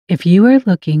If you are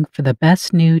looking for the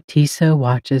best new Tissot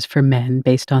watches for men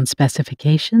based on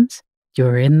specifications,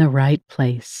 you're in the right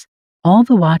place. All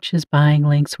the watches buying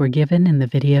links were given in the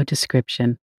video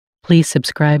description. Please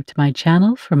subscribe to my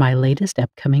channel for my latest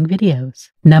upcoming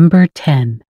videos. Number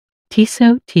 10.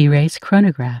 Tissot T-Race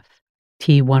Chronograph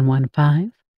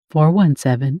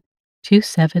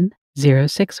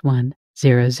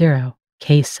T115-417-2706100.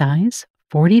 Case size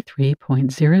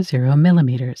 43.00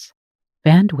 millimeters.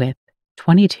 Bandwidth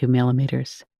 22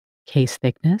 millimeters. Case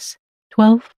thickness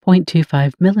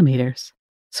 12.25 millimeters.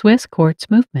 Swiss quartz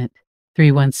movement.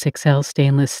 316L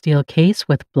stainless steel case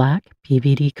with black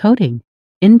PVD coating.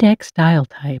 Index dial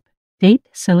type. Date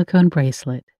silicone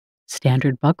bracelet.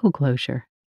 Standard buckle closure.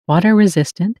 Water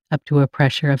resistant up to a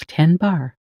pressure of 10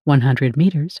 bar, 100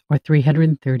 meters or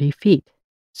 330 feet.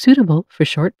 Suitable for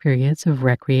short periods of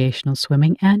recreational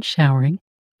swimming and showering,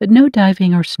 but no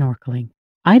diving or snorkeling.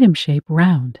 Item shape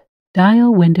round.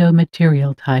 Dial window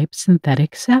material type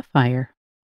synthetic sapphire.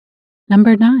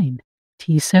 Number 9.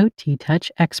 Tissot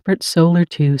T-Touch Expert Solar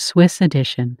 2 Swiss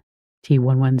Edition.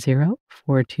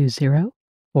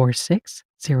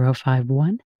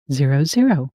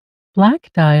 T110-420-4605100. Black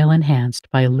dial enhanced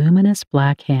by luminous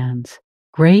black hands.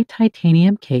 Gray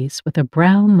titanium case with a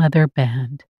brown leather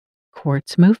band.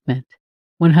 Quartz movement.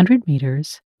 100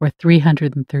 meters or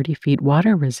 330 feet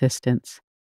water resistance.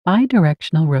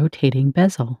 Bidirectional rotating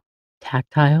bezel.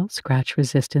 Tactile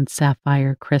scratch-resistant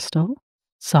sapphire crystal.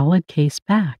 Solid case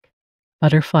back.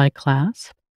 Butterfly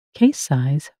clasp. Case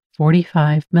size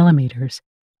 45 millimeters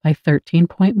by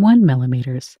 13.1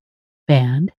 millimeters.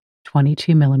 Band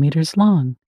 22 millimeters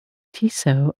long.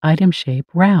 Tissot item shape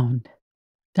round.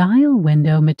 Dial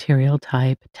window material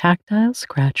type tactile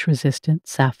scratch-resistant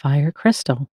sapphire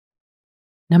crystal.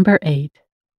 Number 8.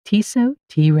 Tissot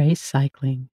T-Race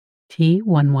Cycling.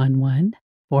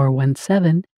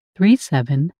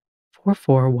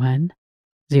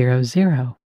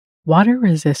 T111-417-3744100. Water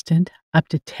resistant up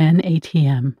to 10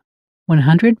 ATM.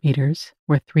 100 meters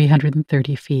or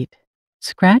 330 feet.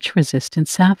 Scratch resistant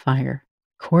sapphire.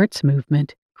 Quartz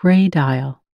movement gray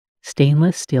dial.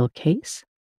 Stainless steel case.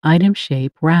 Item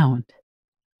shape round.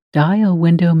 Dial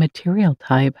window material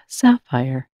type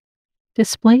sapphire.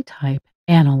 Display type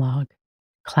analog.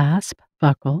 Clasp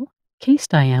buckle. Case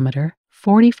diameter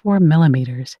 44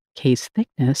 millimeters. Case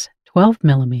thickness 12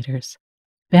 millimeters.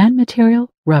 Band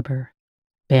material rubber.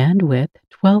 Band width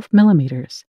 12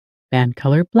 millimeters. Band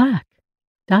color black.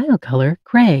 Dial color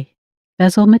gray.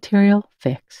 Bezel material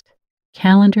fixed.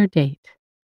 Calendar date.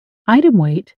 Item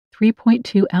weight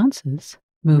 3.2 ounces.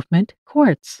 Movement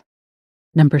quartz.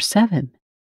 Number 7.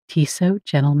 Tissot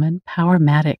Gentleman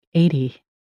Powermatic 80.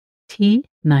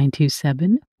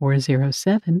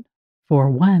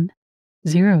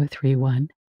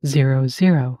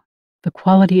 T927-407-41-03100. The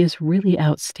quality is really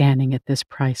outstanding at this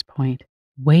price point.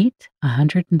 Weight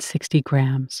 160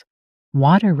 grams.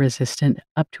 Water resistant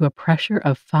up to a pressure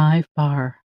of 5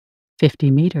 bar.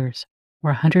 50 meters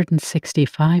or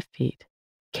 165 feet.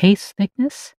 Case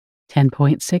thickness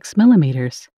 10.6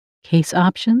 millimeters. Case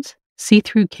options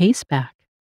see-through case back.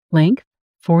 Length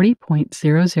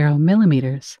 40.00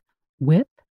 millimeters. Width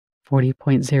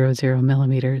 40.00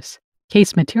 millimeters.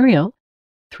 Case material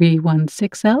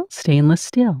 316L stainless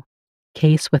steel.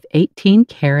 Case with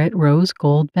 18-karat rose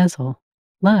gold bezel.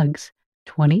 Lugs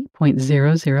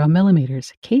 20.00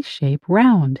 millimeters. Case shape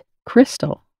round.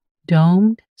 Crystal.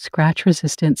 Domed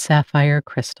scratch-resistant sapphire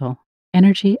crystal.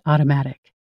 Energy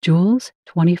automatic. Jewels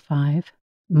 25.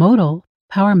 Modal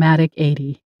Powermatic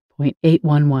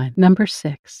 80.811. Number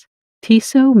 6.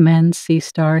 Tissot Men's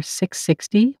Seastar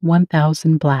 660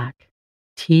 1000 Black.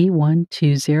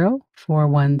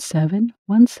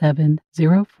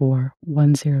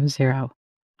 T120-417-1704-100.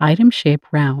 Item shape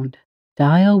round.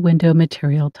 Dial window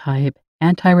material type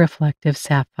anti-reflective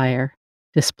sapphire.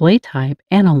 Display type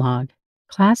analog.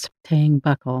 Clasp tang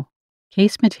buckle.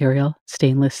 Case material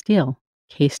stainless steel.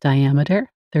 Case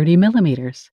diameter 30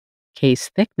 millimeters. Case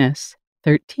thickness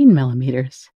 13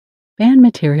 millimeters. Band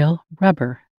material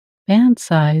rubber. Band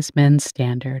size men's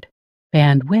standard.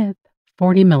 Band width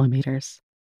 40 millimeters.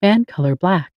 Band color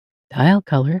black. Dial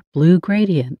color blue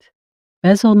gradient.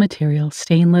 Bezel material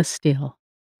stainless steel.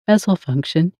 Bezel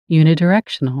function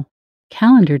unidirectional.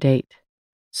 Calendar date.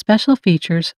 Special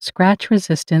features scratch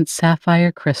resistant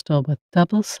sapphire crystal with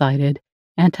double-sided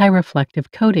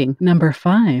anti-reflective coating. Number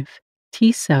 5.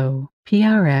 Tissot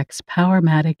PRX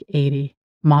Powermatic 80.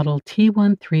 Model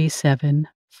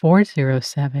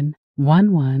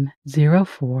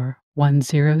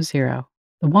T137-407-1104-100.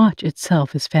 The watch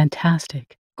itself is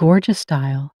fantastic. Gorgeous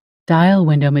dial. Dial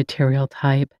window material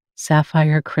type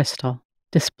sapphire crystal.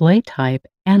 Display type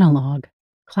analog.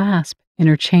 Clasp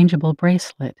interchangeable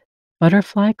bracelet.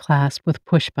 Butterfly clasp with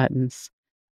push buttons.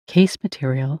 Case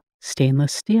material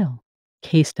stainless steel.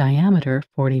 Case diameter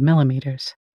 40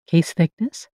 millimeters. Case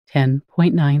thickness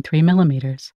 10.93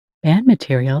 millimeters. Band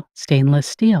material stainless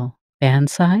steel. Band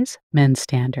size men's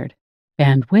standard.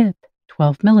 Band width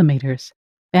 12 millimeters.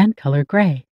 Band color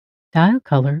gray. Dial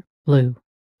color blue.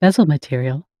 Bezel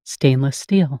material stainless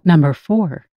steel. Number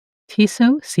 4.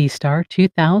 Tissot Seastar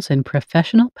 2000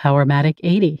 Professional Powermatic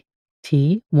 80.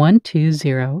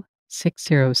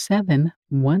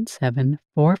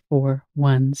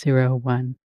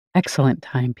 T12060717444101. Excellent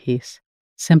timepiece.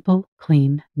 Simple,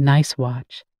 clean, nice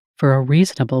watch for a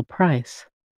reasonable price.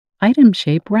 Item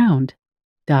shape round.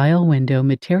 Dial window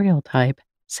material type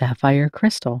sapphire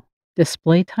crystal.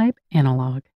 Display type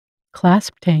analog.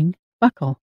 Clasp tang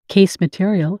buckle. Case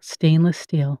material stainless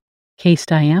steel. Case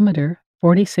diameter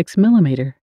 46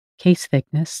 millimeter. Case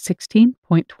thickness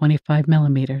 16.25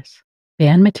 millimeters.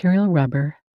 Band material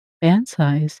rubber. Band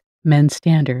size men's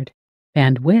standard.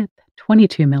 Band width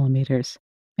 22 millimeters.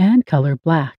 Band color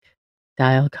black.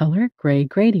 Dial color gray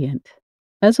gradient.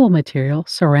 Bezel material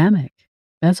ceramic.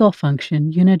 Bezel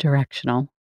function unidirectional.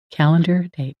 Calendar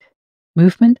date.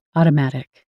 Movement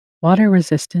automatic. Water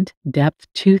resistant depth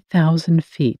 2,000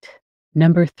 feet.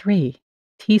 Number 3.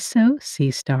 Tissot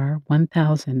Seastar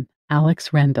 1000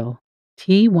 Alex Rendell.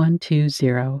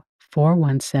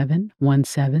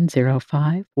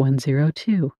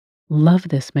 T12041717051002. Love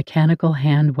this mechanical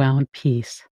hand-wound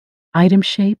piece. Item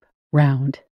shape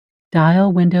round.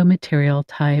 Dial window material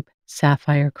type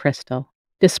sapphire crystal.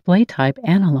 Display type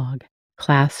analog.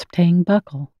 Clasp tang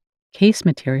buckle. Case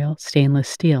material stainless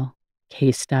steel.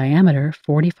 Case diameter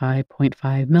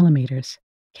 45.5 millimeters.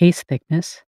 Case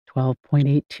thickness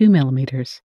 12.82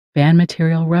 millimeters. Band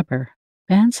material rubber.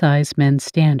 Band size men's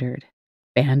standard.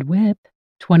 Band width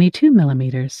 22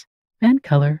 millimeters. Band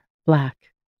color black.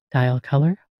 Dial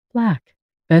color black.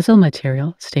 Bezel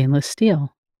material stainless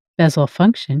steel. Bezel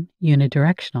function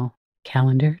unidirectional.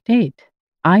 Calendar date.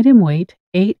 Item weight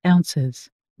 8 ounces.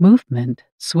 Movement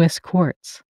Swiss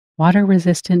quartz. Water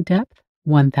resistant depth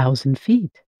 1,000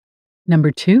 feet.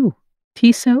 Number 2.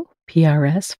 Tissot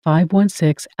PRS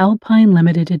 516 Alpine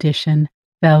Limited Edition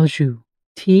Valjoux.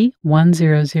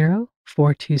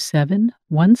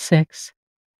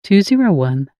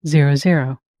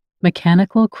 T10042716200100.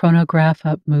 Mechanical chronograph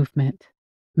up movement.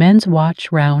 Men's watch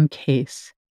round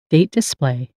case. Date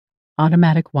display.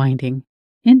 Automatic winding.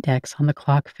 Index on the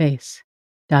clock face.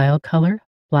 Dial color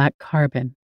black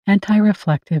carbon.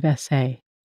 Anti-reflective SA.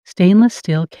 Stainless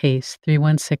steel case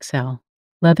 316L.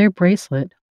 Leather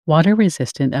bracelet. Water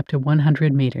resistant up to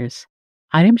 100 meters.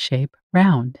 Item shape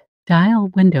round. Dial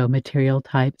window material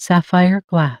type sapphire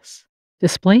glass.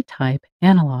 Display type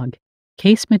analog.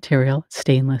 Case material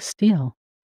stainless steel.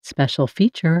 Special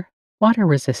feature water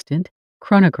resistant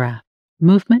chronograph.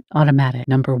 Movement automatic.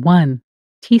 Number 1.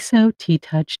 Tissot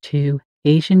T-Touch 2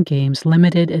 Asian Games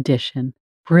Limited Edition.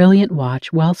 Brilliant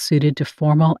watch well suited to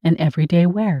formal and everyday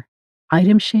wear.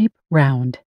 Item shape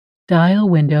round. Dial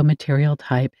window material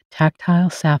type tactile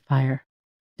sapphire.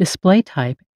 Display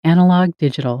type analog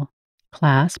digital.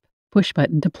 Clasp push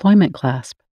button deployment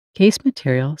clasp. Case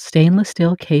material stainless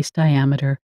steel case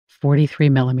diameter 43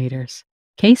 millimeters.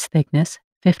 Case thickness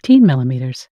 15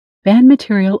 millimeters. Band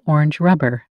material orange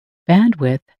rubber. Band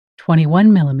width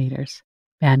 21 millimeters.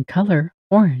 Band color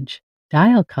orange.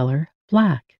 Dial color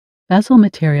black. Bezel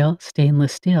material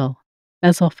stainless steel.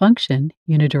 Bezel function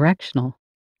unidirectional.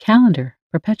 Calendar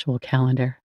perpetual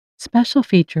calendar. Special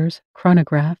features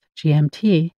chronograph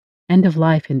GMT. End of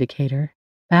life indicator.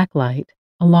 Backlight.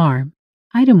 Alarm.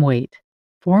 Item weight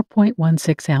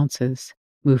 4.16 ounces.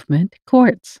 Movement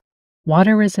quartz.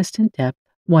 Water resistant depth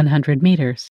 100 meters.